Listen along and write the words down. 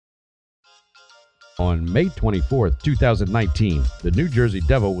On May 24, 2019, the New Jersey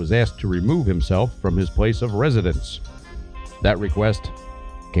Devil was asked to remove himself from his place of residence. That request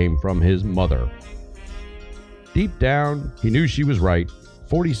came from his mother. Deep down, he knew she was right.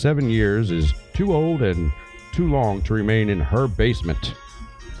 47 years is too old and too long to remain in her basement.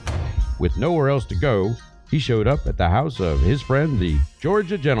 With nowhere else to go, he showed up at the house of his friend, the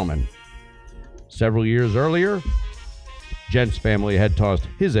Georgia Gentleman. Several years earlier, Gent's family had tossed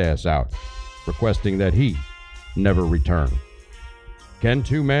his ass out, requesting that he never return. Can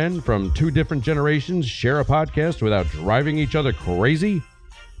two men from two different generations share a podcast without driving each other crazy?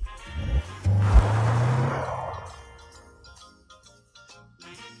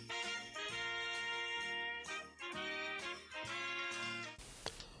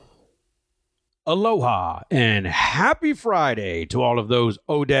 Aloha and happy Friday to all of those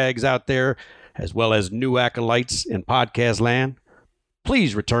ODAGs out there, as well as new acolytes in podcast land.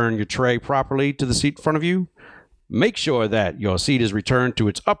 Please return your tray properly to the seat in front of you. Make sure that your seat is returned to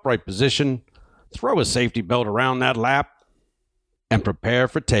its upright position. Throw a safety belt around that lap and prepare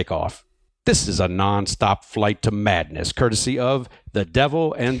for takeoff. This is a non-stop flight to madness, courtesy of the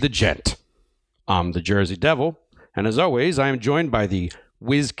Devil and the Gent. I'm the Jersey Devil, and as always, I am joined by the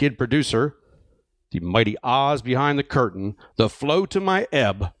whiz kid producer, the mighty Oz behind the curtain, the flow to my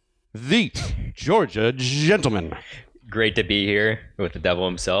ebb, the Georgia Gentleman. Great to be here with the Devil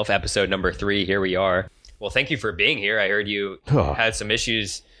himself. Episode number 3. Here we are. Well, thank you for being here. I heard you had some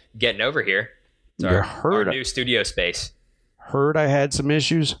issues getting over here. It's our new studio space. Heard I had some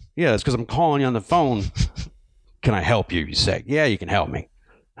issues? Yeah, that's because I'm calling you on the phone. Can I help you? You say, yeah, you can help me.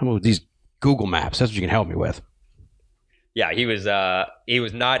 How about these Google Maps? That's what you can help me with. Yeah, he was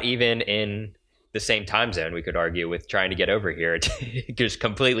not even in the same time zone, we could argue, with trying to get over here. Just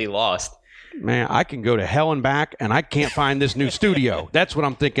completely lost. Man, I can go to hell and back, and I can't find this new studio. That's what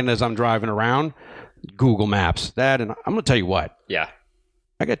I'm thinking as I'm driving around. Google Maps. That, and I'm going to tell you what. Yeah.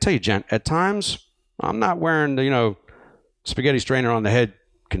 I got to tell you, Gent, at times, I'm not wearing the, spaghetti strainer on the head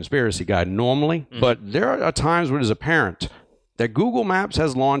conspiracy guy normally, but there are times when it is apparent that Google Maps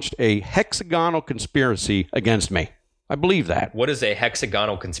has launched a hexagonal conspiracy against me. I believe that. What does a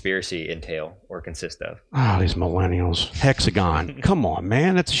hexagonal conspiracy entail or consist of? Oh, these millennials. Hexagon. Come on,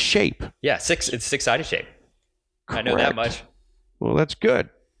 man. It's a shape. Yeah, it's six-sided shape. Correct. I know that much. Well, that's good.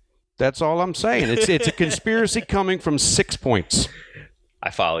 That's all I'm saying. It's a conspiracy coming from 6 points.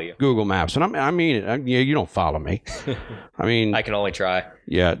 I follow you. Google Maps. And I mean it. You don't follow me. I mean... I can only try.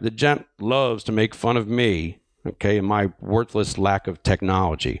 Yeah, the Gent loves to make fun of me. Okay, and my worthless lack of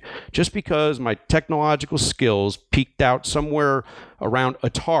technology. Just because my technological skills peaked out somewhere around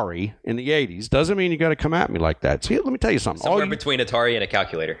Atari in the 80s doesn't mean you got to come at me like that. See, let me tell you something. Somewhere between Atari and a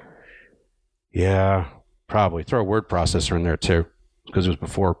calculator. Yeah, probably. Throw a word processor in there too, because it was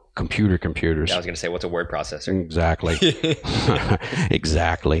before computers. Yeah, I was going to say, what's a word processor? Exactly.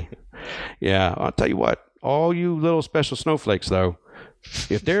 Exactly. Yeah, I'll tell you what. All you little special snowflakes, though,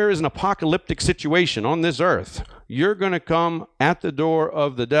 if there is an apocalyptic situation on this earth, you're going to come at the door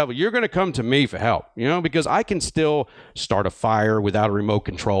of the devil. You're going to come to me for help, because I can still start a fire without a remote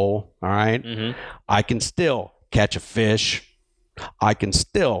control, all right? Mm-hmm. I can still catch a fish. I can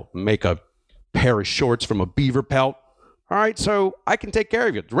still make a pair of shorts from a beaver pelt, all right? So I can take care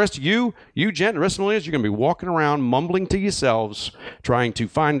of you. The rest of you, Gent, the rest of the millennials, you're going to be walking around mumbling to yourselves, trying to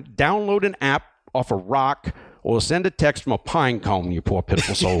download an app off a rock, or send a text from a pine cone, you poor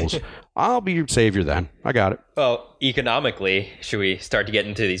pitiful souls. I'll be your savior then. I got it. Well, economically, should we start to get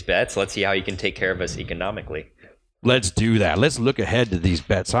into these bets? Let's see how you can take care of us economically. Let's do that. Let's look ahead to these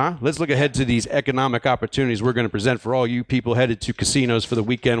bets, huh? Let's look ahead to these economic opportunities we're going to present for all you people headed to casinos for the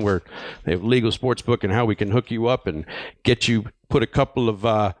weekend where they have legal sportsbook and how we can hook you up and get you put a couple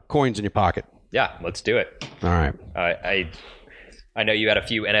of coins in your pocket. Yeah, let's do it. All right. I know you had a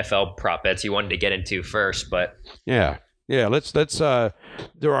few NFL prop bets you wanted to get into first, but yeah. Let's.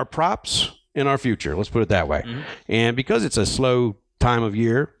 There are props in our future. Let's put it that way. Mm-hmm. And because it's a slow time of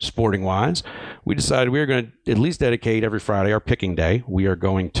year, sporting wise, we decided we are going to at least dedicate every Friday, our picking day. We are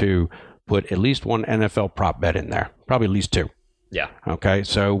going to put at least one NFL prop bet in there, probably at least 2. Yeah. Okay.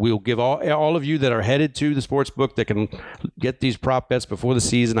 So we'll give all of you that are headed to the sports book that can get these prop bets before the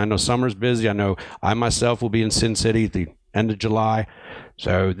season. I know summer's busy. I know I myself will be in Sin City at the end of July.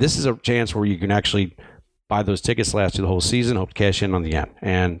 So this is a chance where you can actually buy those tickets last through the whole season, hope to cash in on the end.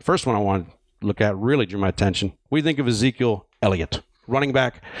 And first one I want to look at really drew my attention. What do you think of Ezekiel Elliott, running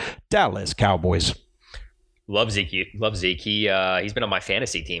back, Dallas Cowboys? Love Zeke. He's been on my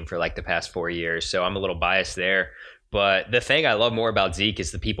fantasy team for like the past 4 years, so I'm a little biased there. But the thing I love more about Zeke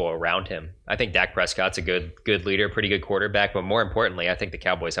is the people around him. I think Dak Prescott's a good leader, pretty good quarterback. But more importantly, I think the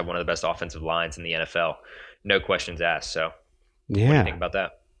Cowboys have one of the best offensive lines in the NFL. No questions asked. So what do you think about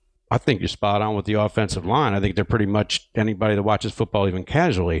that? I think you're spot on with the offensive line. I think they're pretty much anybody that watches football even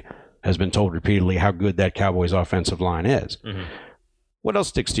casually has been told repeatedly how good that Cowboys offensive line is. Mm-hmm. What else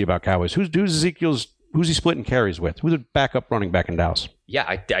sticks to you about Cowboys? Who's he splitting carries with? Who's the backup running back in Dallas? Yeah,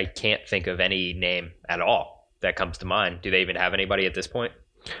 I can't think of any name at all that comes to mind. Do they even have anybody at this point?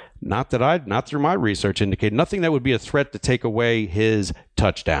 Not through my research indicated. Nothing that would be a threat to take away his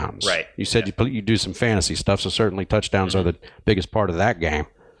touchdowns. Right. You said you do some fantasy stuff, so certainly touchdowns are the biggest part of that game.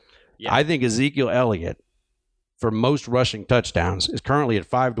 Yeah. I think Ezekiel Elliott, for most rushing touchdowns, is currently at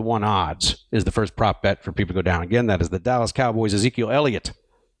 5-1 odds, is the first prop bet for people to go down. Again, that is the Dallas Cowboys, Ezekiel Elliott,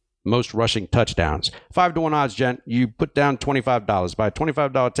 most rushing touchdowns. 5-1 odds, gent. You put down $25. Buy a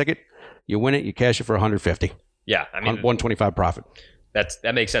 $25 ticket, you win it, you cash it for $150. Yeah, I mean, $125 profit.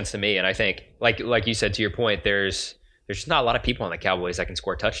 That makes sense to me, and I think, like you said, to your point, there's just not a lot of people on the Cowboys that can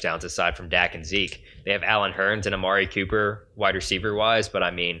score touchdowns aside from Dak and Zeke. They have Allen Hurns and Amari Cooper, wide receiver wise, but I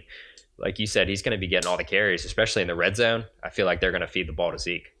mean, like you said, he's going to be getting all the carries, especially in the red zone. I feel like they're going to feed the ball to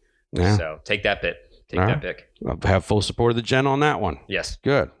Zeke. Yeah. So take that pick. I'll have full support of the gen on that one. Yes.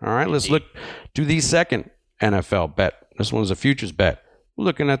 Good. All right, let's look to the second NFL bet. This one's a futures bet. We're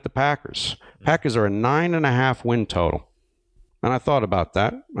looking at the Packers. Packers are a 9.5 win total. And I thought about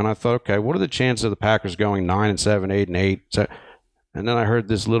that. And I thought, okay, what are the chances of the Packers going 9-7, 8-8? And then I heard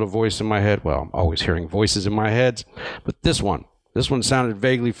this little voice in my head. Well, I'm always hearing voices in my head. But this one sounded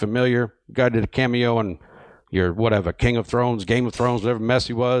vaguely familiar. Guy did a cameo on your whatever, King of Thrones, Game of Thrones, whatever mess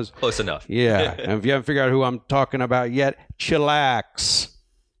he was. Close enough. Yeah. And if you haven't figured out who I'm talking about yet, chillax.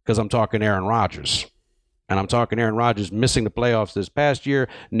 Because I'm talking Aaron Rodgers. And I'm talking Aaron Rodgers missing the playoffs this past year,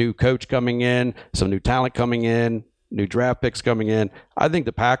 new coach coming in, some new talent coming in, new draft picks coming in. I think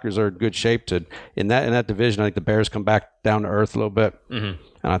the Packers are in good shape to in that division. I think the Bears come back down to earth a little bit. Mm-hmm.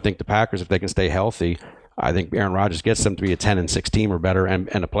 And I think the Packers, if they can stay healthy, I think Aaron Rodgers gets them to be a 10-6 team or better and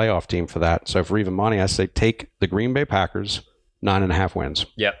a playoff team for that. So for even money, I say take the Green Bay Packers, 9.5 wins.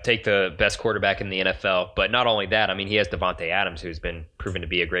 Yep, take the best quarterback in the NFL. But not only that, I mean, he has Devontae Adams, who's been proven to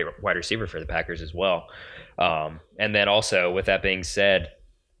be a great wide receiver for the Packers as well. And then also, with that being said,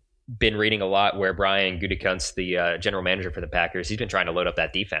 been reading a lot where Brian Gutekunst, the general manager for the Packers, he's been trying to load up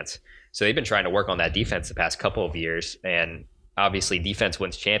that defense. So they've been trying to work on that defense the past couple of years. And obviously, defense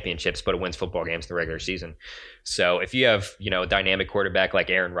wins championships, but it wins football games in the regular season. So if you have, a dynamic quarterback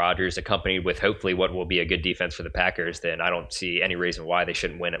like Aaron Rodgers, accompanied with hopefully what will be a good defense for the Packers, then I don't see any reason why they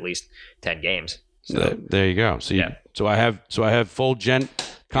shouldn't win at least 10 games. So there you go. So I have full gent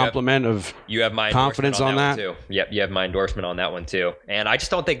compliment of you have my confidence on that too. Yep, you have my endorsement on that one too. And I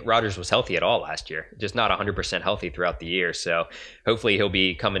just don't think Rodgers was healthy at all last year. Just not 100% healthy throughout the year. So hopefully he'll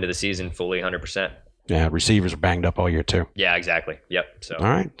be coming to the season fully 100%. Yeah, receivers are banged up all year too. Yeah, exactly. Yep. So all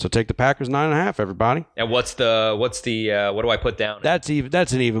right, so take the Packers 9.5, everybody. And what do I put down? That's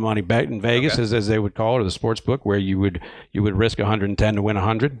an even money bet in Vegas, okay, as they would call it, or the sports book, where you would risk 110 to win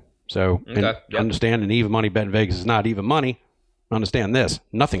 100. So Understand an even money bet in Vegas is not even money. Understand this: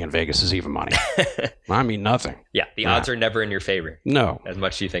 nothing in Vegas is even money. I mean nothing. Yeah, the odds are never in your favor. No, as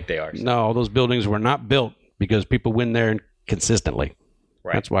much as you think they are. So. No, those buildings were not built because people win there consistently.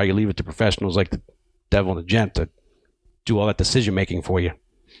 Right. That's why you leave it to professionals like the Devil and the Gent to do all that decision making for you.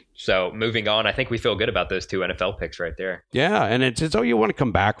 So moving on, I think we feel good about those two NFL picks right there. Yeah, and it's you want to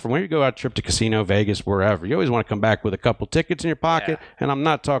come back from when you go out trip to casino, Vegas, wherever. You always want to come back with a couple tickets in your pocket, and I'm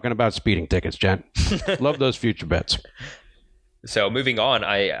not talking about speeding tickets, Gent. Love those future bets. So moving on,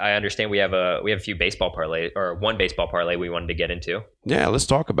 I understand we have a few baseball parlay or one baseball parlay we wanted to get into. Yeah, let's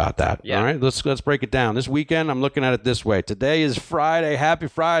talk about that. Yeah. All right, let's break it down. This weekend, I'm looking at it this way. Today is Friday. Happy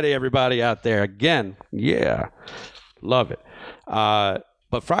Friday, everybody out there. Again, yeah, love it.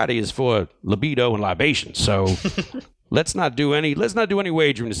 But Friday is for libido and libation. So let's not do any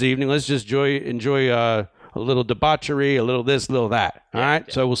wagering this evening. Let's just enjoy a little debauchery, a little this, a little that. All right?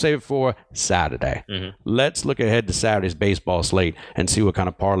 Yeah. So we'll save it for Saturday. Mm-hmm. Let's look ahead to Saturday's baseball slate and see what kind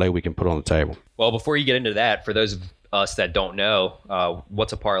of parlay we can put on the table. Well, before you get into that, for those of us that don't know,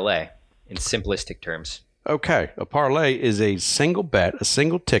 what's a parlay in simplistic terms? Okay. A parlay is a single bet, a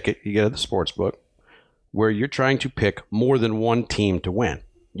single ticket you get at the sports book where you're trying to pick more than one team to win.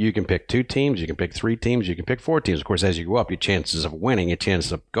 You can pick 2 teams, you can pick 3 teams, you can pick 4 teams. Of course, as you go up, your chances of winning, your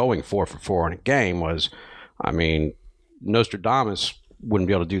chances of going 4 for 4 in a game was, Nostradamus wouldn't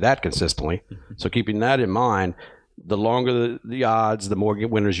be able to do that consistently. So keeping that in mind, the longer the odds, the more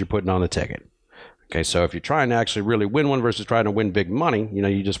winners you're putting on the ticket. Okay, so if you're trying to actually really win one versus trying to win big money,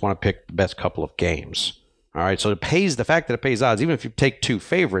 you just want to pick the best couple of games. All right, so the fact that it pays odds, even if you take two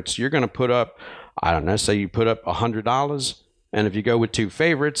favorites, you're going to put up, I don't know, say you put up $100, and if you go with two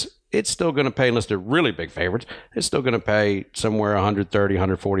favorites, it's still going to pay, unless they're really big favorites, it's still going to pay somewhere $130,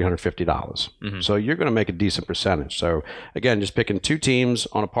 $140, $150. So you're going to make a decent percentage. So again, just picking two teams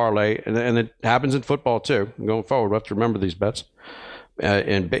on a parlay, and it happens in football too. Going forward, we'll have to remember these bets.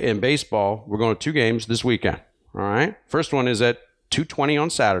 In baseball, we're going to two games this weekend. All right, first one is at 2:20 on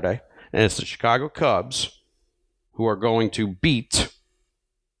Saturday, and it's the Chicago Cubs who are going to beat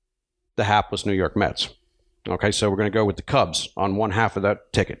the hapless New York Mets. Okay, so we're going to go with the Cubs on one half of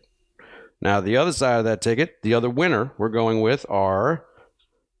that ticket. Now, the other side of that ticket, the other winner we're going with are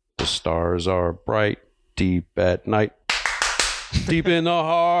the stars are bright, deep at night, deep in the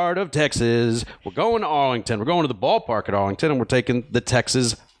heart of Texas. We're going to Arlington. We're going to the ballpark at Arlington, and we're taking the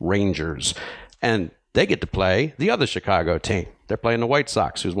Texas Rangers. And they get to play the other Chicago team. They're playing the White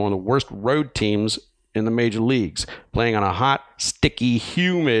Sox, who's one of the worst road teams in the major leagues, playing on a hot, sticky,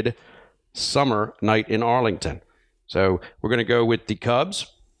 humid summer night in Arlington. So we're going to go with the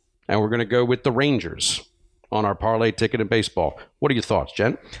Cubs, and we're going to go with the Rangers on our parlay ticket in baseball. What are your thoughts,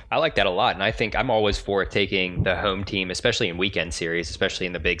 Jen? I like that a lot, and I think I'm always for taking the home team, especially in weekend series, especially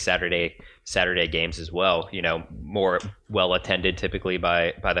in the big Saturday games as well. You know, more well attended typically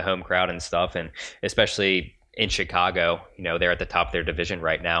by the home crowd and stuff, and especially in Chicago. You know, they're at the top of their division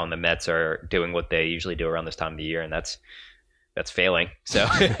right now, and the Mets are doing what they usually do around this time of the year, and that's failing. So,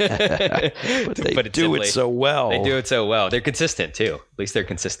 but do it so well. They do it so well. They're consistent too. At least they're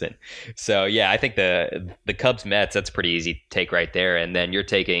consistent. So yeah, I think the Cubs Mets, that's a pretty easy take right there. And then you're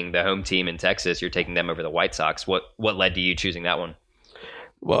taking the home team in Texas. You're taking them over the White Sox. What led to you choosing that one?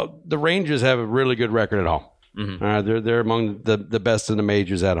 Well, the Rangers have a really good record at home. They're among the best in the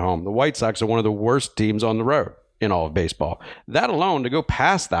majors at home. The White Sox are one of the worst teams on the road in all of baseball. That alone, to go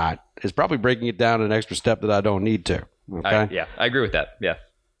past that, is probably breaking it down an extra step that I don't need to. Okay. I agree with that. Yeah.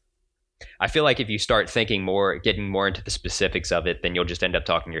 I feel like if you start getting more into the specifics of it, then you'll just end up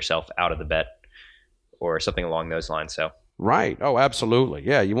talking yourself out of the bet or something along those lines. So. Right. Oh, absolutely.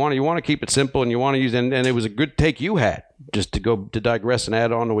 Yeah. You want to keep it simple, and you want to use, and it was a good take you had, just to digress and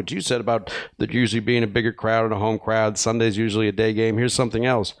add on to what you said about there usually being a bigger crowd and a home crowd. Sunday's usually a day game. Here's something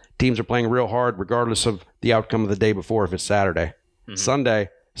else. Teams are playing real hard regardless of the outcome of the day before, if it's Saturday.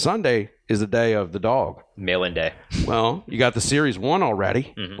 Sunday is the day of the dog. Mail-in day. Well, you got the series won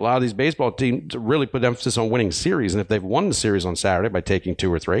already. A lot of these baseball teams really put emphasis on winning series, and if they've won the series on Saturday by taking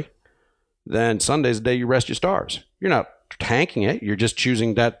 2 or 3, then Sunday's the day you rest your stars. You're not tanking it. You're just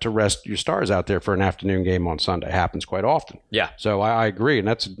choosing that to rest your stars out there for an afternoon game on Sunday. It happens quite often. Yeah. So I agree, and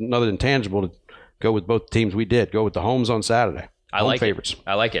that's another intangible to go with both teams we did. Go with the homes on Saturday. Home favorites.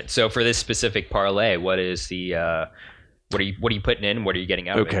 I like it. So for this specific parlay, what is the what are you putting in? What are you getting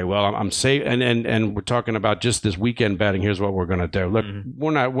out of it? Okay, well, I'm saying, and we're talking about just this weekend betting. Here's what we're going to do. Look,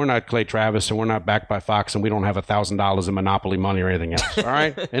 we're not Clay Travis, and we're not backed by Fox, and we don't have $1,000 in Monopoly money or anything else. All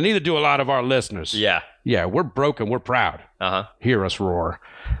right, and neither do a lot of our listeners. Yeah, we're broke and we're proud. Hear us roar.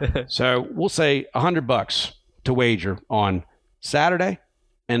 So we'll say $100 to wager on Saturday,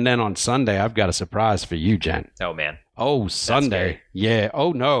 and then on Sunday, I've got a surprise for you, Jen. Oh man. Oh, Sunday. Yeah.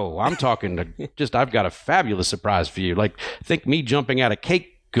 Oh, no. I'm talking I've got a fabulous surprise for you. Like, think me jumping out of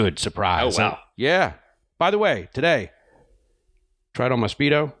cake good surprise. Oh, wow. Yeah. By the way, today, tried on my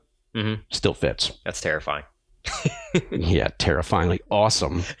Speedo. Still fits. That's terrifying. Yeah, terrifyingly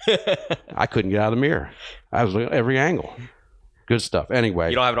awesome. I couldn't get out of the mirror. I was looking at every angle. Good stuff. Anyway.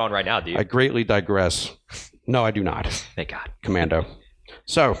 You don't have it on right now, do you? I greatly digress. No, I do not. Thank God. Commando.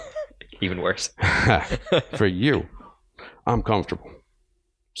 So. Even worse. For you. I'm comfortable.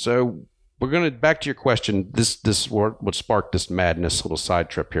 So we're going to, back to your question, this what sparked this madness, little side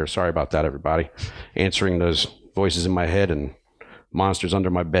trip here. Sorry about that, everybody. Answering those voices in my head and monsters under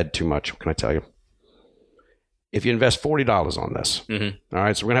my bed too much. What can I tell you? If you invest $40 on this, all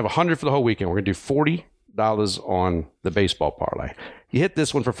right, so we're going to have $100 for the whole weekend. We're going to do $40 on the baseball parlay. You hit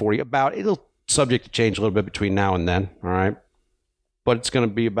this one for 40, it'll subject to change a little bit between now and then, all right? But it's going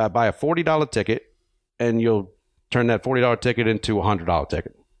to be about buy a $40 ticket, and you'll turn that $40 ticket into a $100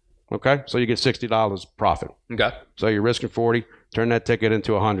 ticket. Okay? So you get $60 profit. Okay. So you're risking 40, turn that ticket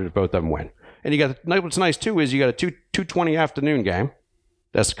into 100 if both of them win. And you got, what's nice too is you got a 2:20 afternoon game.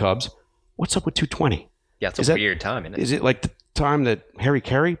 That's the Cubs. What's up with 2:20? Yeah, it's a weird time, isn't it? Is it like the time that Harry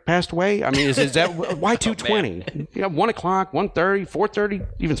Carey passed away? I mean, is that why 2:20? You got 1 o'clock, 1:30, 4:30,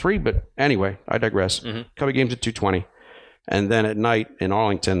 even 3. But anyway, I digress. Couple games at 2:20. And then at night in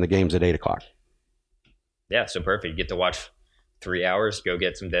Arlington, the game's at 8 o'clock. Yeah, so perfect. You get to watch 3 hours, go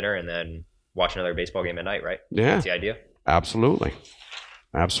get some dinner, and then watch another baseball game at night, right? Yeah. That's the idea. Absolutely.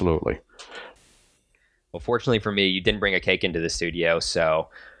 Well, fortunately for me, you didn't bring a cake into the studio, so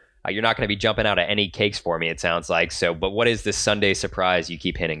you're not going to be jumping out at any cakes for me, it sounds like. So, but what is this Sunday surprise you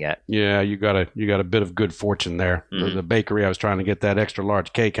keep hinting at? Yeah, you got a bit of good fortune there. Mm-hmm. The bakery I was trying to get that extra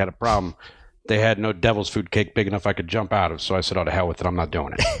large cake had a problem. They had no devil's food cake big enough I could jump out of, so I said, "Oh, to hell with it, I'm not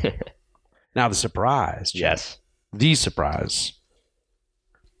doing it." Now the surprise, Jim. Yes, the surprise.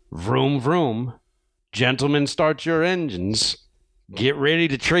 Vroom vroom, gentlemen, start your engines. Get ready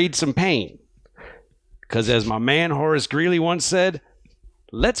to trade some paint. Because as my man Horace Greeley once said,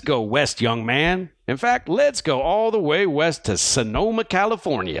 let's go west, young man. In fact, let's go all the way west to Sonoma,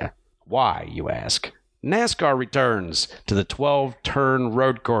 California. Why, you ask? NASCAR returns to the 12-turn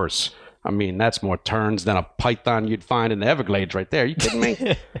road course. I mean, that's more turns than a python you'd find in the Everglades right there. You kidding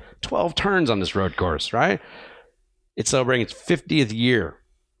me? 12 turns on this road course, right? It's celebrating its 50th year.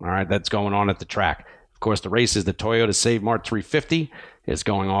 All right, that's going on at the track. Of course, the race is the Toyota Save Mart 350. It's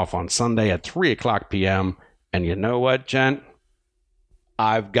going off on Sunday at 3 o'clock p.m. And you know what, gent?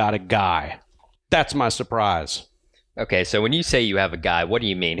 I've got a guy. That's my surprise. Okay, so when you say you have a guy, what do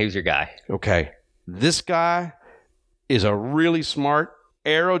you mean? Who's your guy? Okay, this guy is a really smart,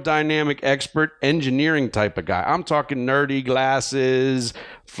 aerodynamic expert, engineering type of guy. I'm talking nerdy glasses,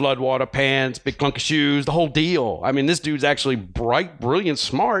 floodwater pants, big clunky shoes, the whole deal. I mean, this dude's actually bright, brilliant,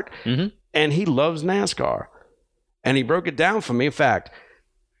 smart, and he loves NASCAR. And he broke it down for me. In fact,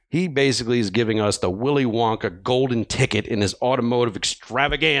 he basically is giving us the Willy Wonka golden ticket in his automotive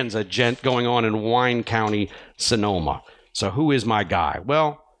extravaganza, gent, going on in Wine County, Sonoma. So who is my guy?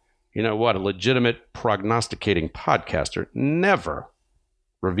 Well, you know what? A legitimate prognosticating podcaster never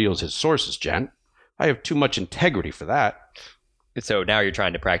reveals his sources, gent. I have too much integrity for that. So now you're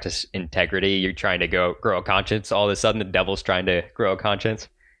trying to practice integrity. You're trying to grow a conscience. All of a sudden, the devil's trying to grow a conscience.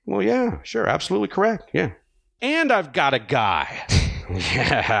 Well, yeah, sure. Absolutely correct. Yeah. And I've got a guy.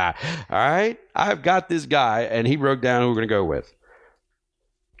 Yeah. All right. I've got this guy, and he broke down who we're going to go with.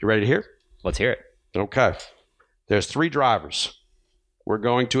 You ready to hear? Let's hear it. Okay. There's 3 drivers. We're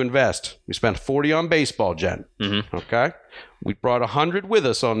going to invest. We spent 40 on baseball, Jen. Okay. We brought 100 with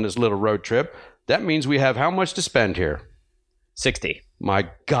us on this little road trip. That means we have how much to spend here? 60. My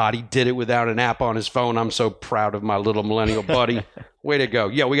God, he did it without an app on his phone. I'm so proud of my little millennial buddy. Way to go.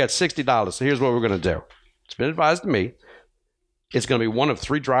 Yeah, we got $60. So here's what we're going to do. It's been advised to me. It's going to be one of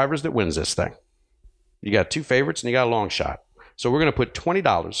 3 drivers that wins this thing. You got 2 favorites and you got a long shot. So we're going to put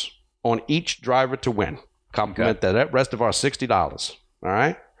 $20 on each driver to win. Complement that rest of our $60. All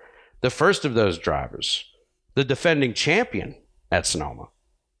right? The first of those drivers, the defending champion at Sonoma,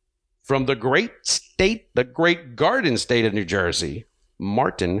 from the great state, the great Garden State of New Jersey,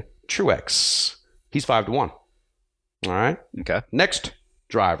 Martin Truex. He's 5-1. All right? Okay. Next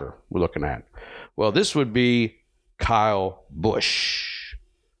driver we're looking at. Well, this would be Kyle Busch.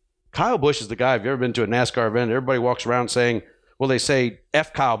 Kyle Busch is the guy, if you've ever been to a NASCAR event, everybody walks around saying, well, they say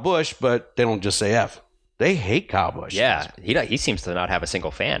F Kyle Busch, but they don't just say F. They hate Kyle Busch. Yeah, he seems to not have a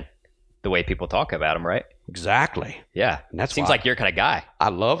single fan, the way people talk about him, right? Exactly. Yeah, and that's seems like your kind of guy. I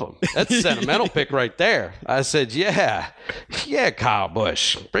love him. That's a sentimental pick right there. I said, yeah, Kyle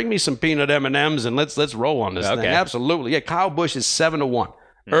Busch. Bring me some peanut M&Ms and let's roll on this thing. Absolutely. Yeah, Kyle Busch is 7-1.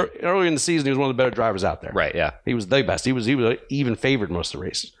 Early in the season, he was one of the better drivers out there. Right, yeah. He was the best. He was even favored most of the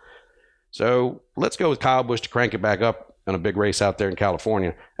races. So let's go with Kyle Busch to crank it back up in a big race out there in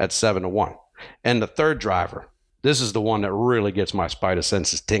California at 7-1. And the third driver, this is the one that really gets my spider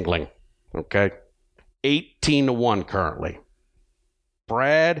senses tingling. Okay? 18-1 currently.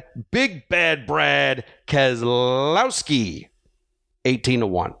 Big bad Brad Keselowski.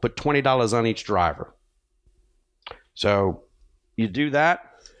 18-1. Put $20 on each driver. So you do that.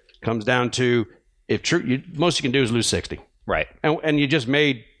 Comes down to most you can do is lose 60. Right. And you just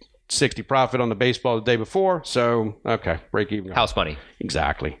made 60 profit on the baseball the day before. So, okay, break even. House money.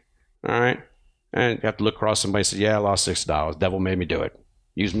 Exactly. All right. And you have to look across somebody and say, yeah, I lost $6. Devil made me do it.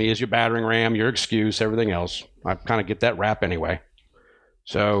 Use me as your battering ram, your excuse, everything else. I kind of get that rap anyway.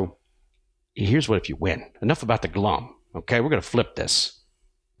 So here's what if you win. Enough about the glum. Okay, we're going to flip this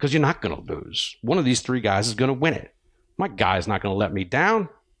because you're not going to lose. One of these 3 guys is going to win it. My guy's not going to let me down.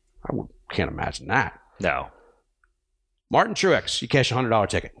 Can't imagine that. No. Martin Truex, you cash a $100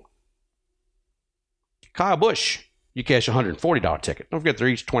 ticket. Kyle Busch, you cash a $140 ticket. Don't forget they're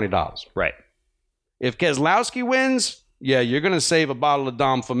each $20. Right. If Keselowski wins, yeah, you're going to save a bottle of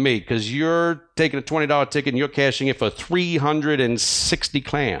Dom for me because you're taking a $20 ticket and you're cashing it for 360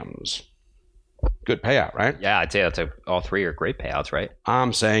 clams. Good payout, right? Yeah, I'd say all 3 are great payouts, right?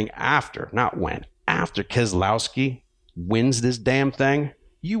 I'm saying after, not when. After Keselowski wins this damn thing,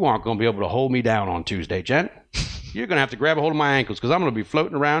 you aren't going to be able to hold me down on Tuesday, gent. You're going to have to grab a hold of my ankles because I'm going to be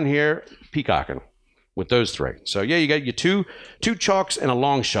floating around here peacocking. with those three. So, yeah, you got your two chalks and a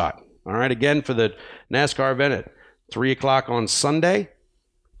long shot. All right, again, for the NASCAR event at 3 o'clock on Sunday,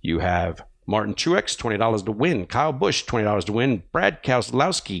 you have Martin Truex, $20 to win. Kyle Busch, $20 to win. Brad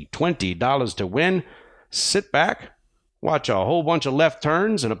Keselowski, $20 to win. Sit back, watch a whole bunch of left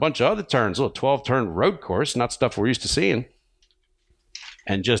turns and a bunch of other turns, a little 12-turn road course, not stuff we're used to seeing,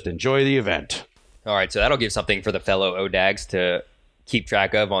 and just enjoy the event. All right, so that'll give something for the fellow ODAGs to keep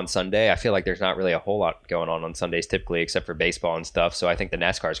track of on Sunday. I feel like there's not really a whole lot going on Sundays typically, except for baseball and stuff. So I think the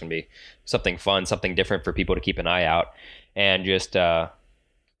NASCAR is going to be something fun, something different for people to keep an eye out. And just going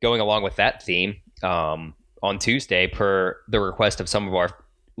along with that theme, on Tuesday, per the request of some of our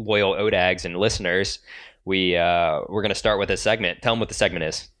loyal ODAGs and listeners, we're going to start with a segment. Tell them what the segment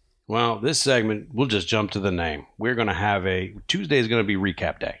is. Well, this segment, we'll just jump to the name. We're going to have Tuesday is going to be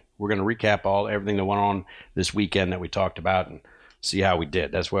recap day. We're going to recap everything that went on this weekend that we talked about and see how we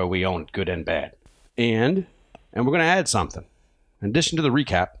did. That's where we own good and bad. And we're going to add something. In addition to the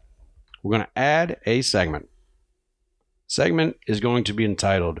recap, we're going to add a segment. Segment is going to be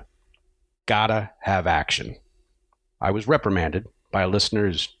entitled, Gotta Have Action. I was reprimanded by a listener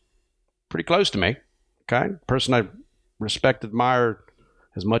who's pretty close to me. Okay? Person I respect, admire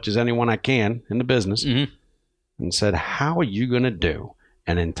as much as anyone I can in the business. Mm-hmm. And said, how are you going to do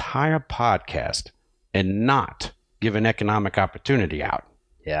an entire podcast and not give an economic opportunity out?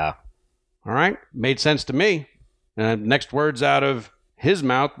 Yeah. All right. Made sense to me. And the next words out of his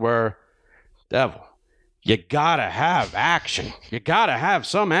mouth were, Devil, you gotta have action. You gotta have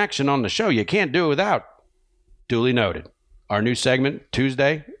some action on the show. You can't do it without. Duly noted. Our new segment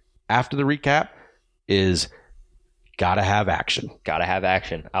Tuesday after the recap is Gotta Have Action. Gotta have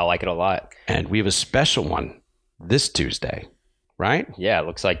action. I like it a lot. And we have a special one this Tuesday. Right? Yeah, it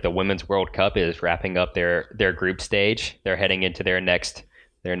looks like the Women's World Cup is wrapping up their group stage. They're heading into their next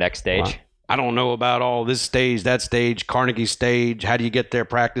stage. Well, I don't know about all this stage, that stage, Carnegie stage. How do you get there,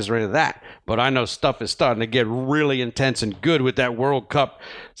 practice, or any of that? But I know stuff is starting to get really intense and good with that World Cup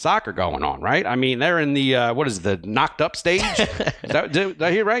soccer going on, right? I mean, they're in the, the knocked up stage? Did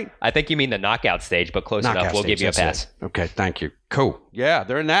I hear right? I think you mean the knockout stage, but close enough. We'll give you a pass. Okay, thank you. Cool. Yeah,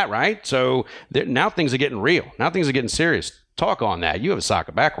 they're in that, right? So now things are getting real. Now things are getting serious. Talk on that. You have a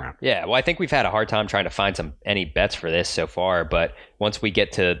soccer background. Yeah, well, I think we've had a hard time trying to find any bets for this so far, but once we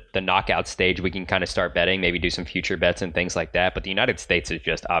get to the knockout stage, we can kind of start betting, maybe do some future bets and things like that. But the United States is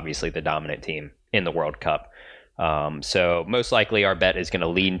just obviously the dominant team in the World Cup. So most likely our bet is going to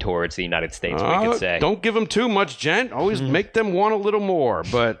lean towards the United States, we could say. Don't give them too much, gent. Always make them want a little more.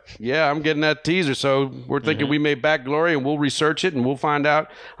 But, yeah, I'm getting that teaser. So we're thinking we may back Glory, and we'll research it, and we'll find out.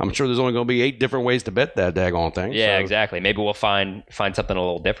 I'm sure there's only going to be 8 different ways to bet that daggone thing. Yeah, exactly. Maybe we'll find something a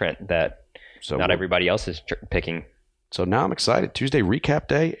little different that not everybody else is picking. So now I'm excited. Tuesday recap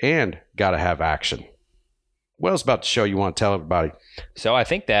day and Gotta Have Action. What else about the show you want to tell everybody? So I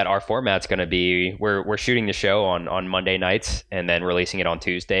think that our format's going to be we're shooting the show on Monday nights and then releasing it on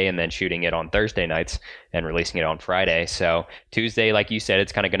Tuesday and then shooting it on Thursday nights and releasing it on Friday. So Tuesday, like you said,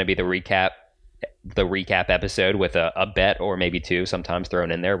 it's kind of going to be the recap episode with a bet or maybe 2 sometimes thrown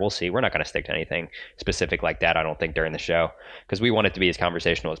in there. We'll see. We're not going to stick to anything specific like that, I don't think, during the show because we want it to be as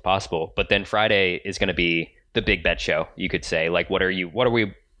conversational as possible. But then Friday is going to be the big bet show, you could say. Like, what are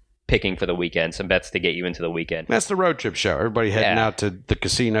we picking for the weekend? Some bets to get you into the weekend. That's the road trip show. Everybody heading out to the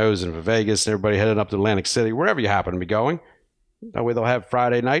casinos in Vegas, everybody heading up to Atlantic City, wherever you happen to be going. That way they'll have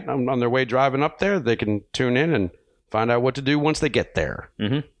Friday night on their way driving up there. They can tune in and find out what to do once they get there.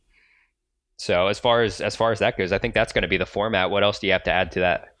 Mm-hmm. So as far as that goes, I think that's going to be the format. What else do you have to add to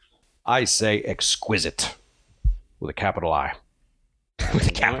that? I say exquisite with a capital I. With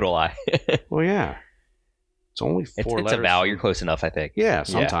a capital I. Well, yeah. It's only 4 letters. It's a vowel. You're close enough, I think. Yeah,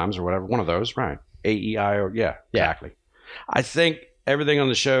 sometimes or whatever. One of those, right. A-E-I or, exactly. I think everything on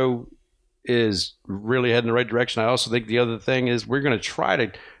the show is really heading in the right direction. I also think the other thing is we're going to try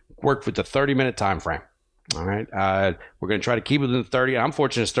to work with the 30-minute time frame. All right. We're going to try to keep it within 30. I'm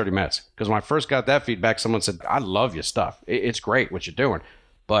fortunate it's 30 minutes because when I first got that feedback, someone said, I love your stuff. It's great what you're doing,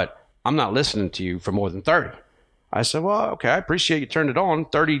 but I'm not listening to you for more than 30. I said, well, okay, I appreciate you turned it on.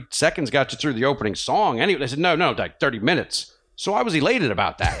 30 seconds got you through the opening song. Anyway, they said, no, like 30 minutes. So I was elated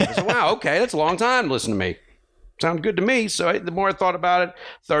about that. I said, wow, okay, that's a long time to listen to me. Sounded good to me. So the more I thought about it,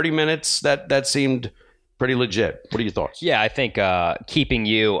 30 minutes, that seemed pretty legit. What are your thoughts? Yeah, I think keeping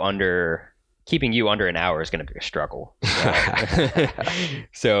you under an hour is going to be a struggle.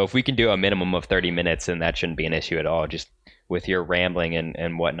 So if we can do a minimum of 30 minutes, then that shouldn't be an issue at all. Just with your rambling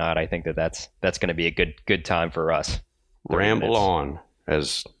and whatnot, I think that's going to be a good time for us. Ramble on,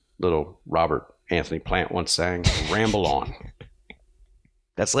 as little Robert Anthony Plant once sang. Ramble on.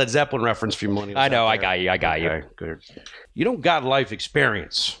 That's Led Zeppelin reference for you millennials. I know, I got you. Okay, good. You don't got life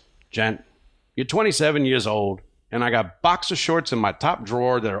experience, gent. You're 27 years old, and I got boxer shorts in my top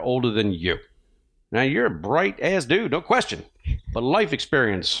drawer that are older than you. Now, you're a bright-ass dude, no question. But life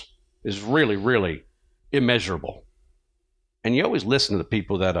experience is really, really immeasurable. And you always listen to the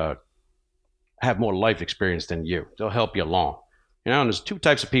people that have more life experience than you. They'll help you along. You know, and there's two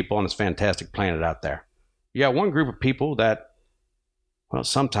types of people on this fantastic planet out there. You got one group of people that, well,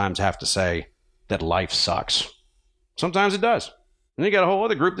 sometimes have to say that life sucks. Sometimes it does. And you got a whole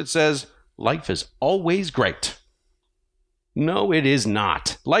other group that says life is always great. No, it is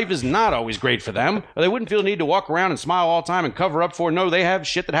not. Life is not always great for them, or they wouldn't feel the need to walk around and smile all the time and cover up for. No, they have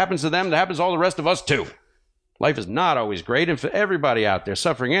shit that happens to them that happens to all the rest of us too. Life is not always great, and for everybody out there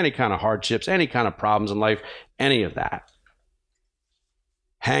suffering any kind of hardships, any kind of problems in life, any of that,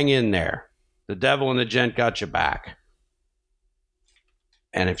 hang in there. The devil and the gent got your back.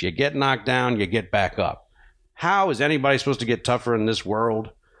 And if you get knocked down, you get back up. How is anybody supposed to get tougher in this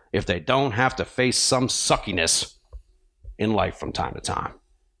world if they don't have to face some suckiness in life from time to time?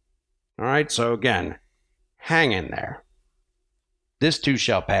 All right, so again, hang in there. This too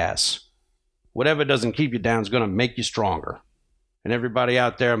shall pass. Whatever doesn't keep you down is going to make you stronger. And everybody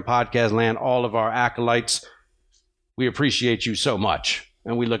out there in podcast land, all of our acolytes, we appreciate you so much.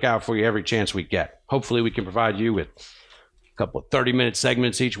 And we look out for you every chance we get. Hopefully we can provide you with a couple of 30-minute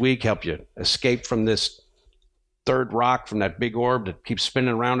segments each week, help you escape from this third rock, from that big orb that keeps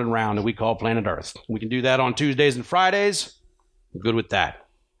spinning round and round that we call planet Earth. We can do that on Tuesdays and Fridays. I'm good with that.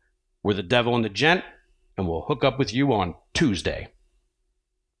 We're the devil and the gent, and we'll hook up with you on Tuesday.